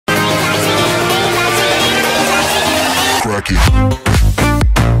like it.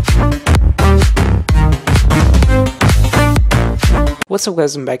 What's up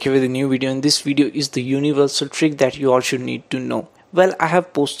guys, I'm back here with a new video, and this video is the universal trick that you all should need to know. Well, I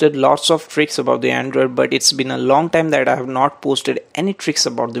have posted lots of tricks about the Android, but it's been a long time that I have not posted any tricks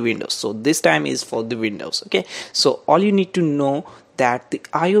about the Windows. So this time is for the Windows. Okay, so all you need to know that the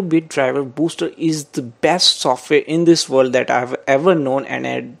IO bit driver booster is the best software in this world that I have ever known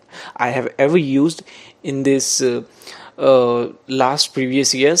and I have ever used in this last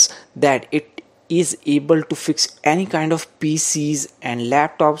previous years, that it is able to fix any kind of PCs and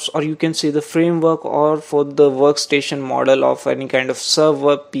laptops, or you can say the framework, or for the workstation model of any kind of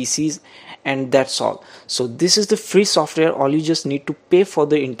server PCs, and that's all. So this is the free software. All you just need to pay for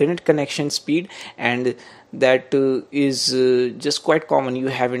the internet connection speed, and that is just quite common. You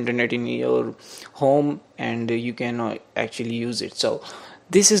have internet in your home and you can actually use it. So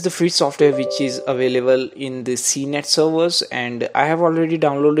this is the free software which is available in the CNET servers, and I have already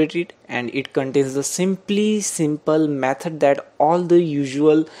downloaded it, and it contains the simple method that all the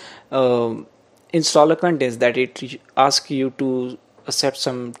usual installer contains, that it asks you to accept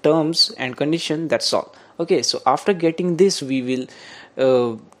some terms and condition, that's all. Okay, so after getting this, we will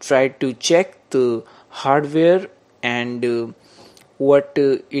try to check the hardware and what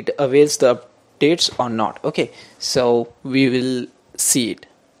it avails the updates or not. Okay, so we will see it.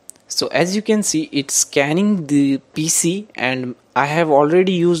 So as you can see, it's scanning the PC, and I have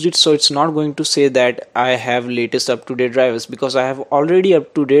already used it, so it's not going to say that I have latest up-to-date drivers, because I have already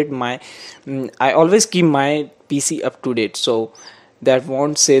up-to-date my I always keep my PC up-to-date, so that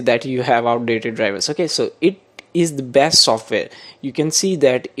won't say that you have outdated drivers. Okay, so it is the best software. You can see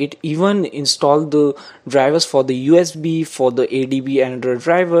that it even installed the drivers for the USB, for the ADB Android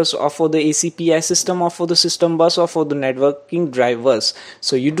drivers, or for the ACPI system, or for the system bus, or for the networking drivers.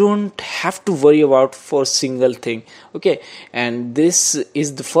 So you don't have to worry about for single thing. Okay, and this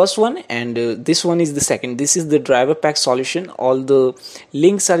is the first one, and this one is the second. This is the driver pack solution. All the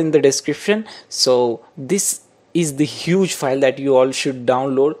links are in the description. So this is the huge file that you all should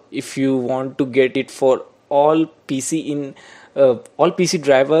download if you want to get it for all PC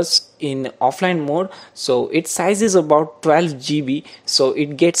drivers in offline mode. So its size is about 12 GB, so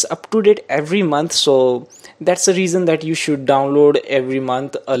it gets up to date every month. So that's the reason that you should download every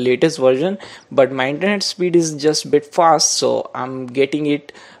month a latest version. But my internet speed is just a bit fast, so I'm getting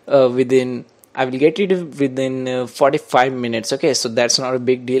it within 45 minutes. Okay, so that's not a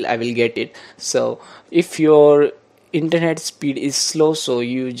big deal, I will get it. So if your internet speed is slow, so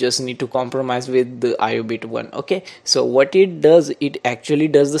you just need to compromise with the IO bit one. Okay, so what it does, it actually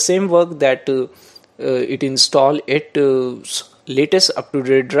does the same work, that it install it latest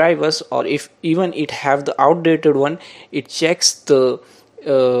up-to-date drivers, or if even it have the outdated one, it checks the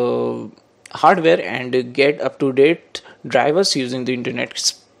hardware and get up-to-date drivers using the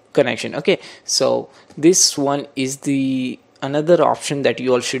internet connection. Okay, so this one is the another option that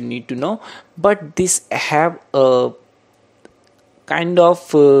you all should need to know. But this have a kind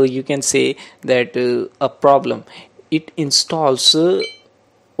of you can say that a problem. It installs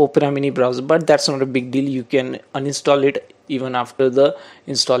Opera Mini browser, but that's not a big deal. You can uninstall it even after the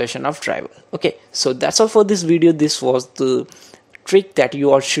installation of driver. Okay, so that's all for this video. This was the trick that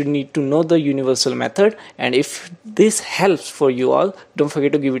you all should need to know, the universal method. And if this helps for you all, don't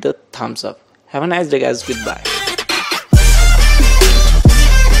forget to give it a thumbs up. Have a nice day guys, goodbye.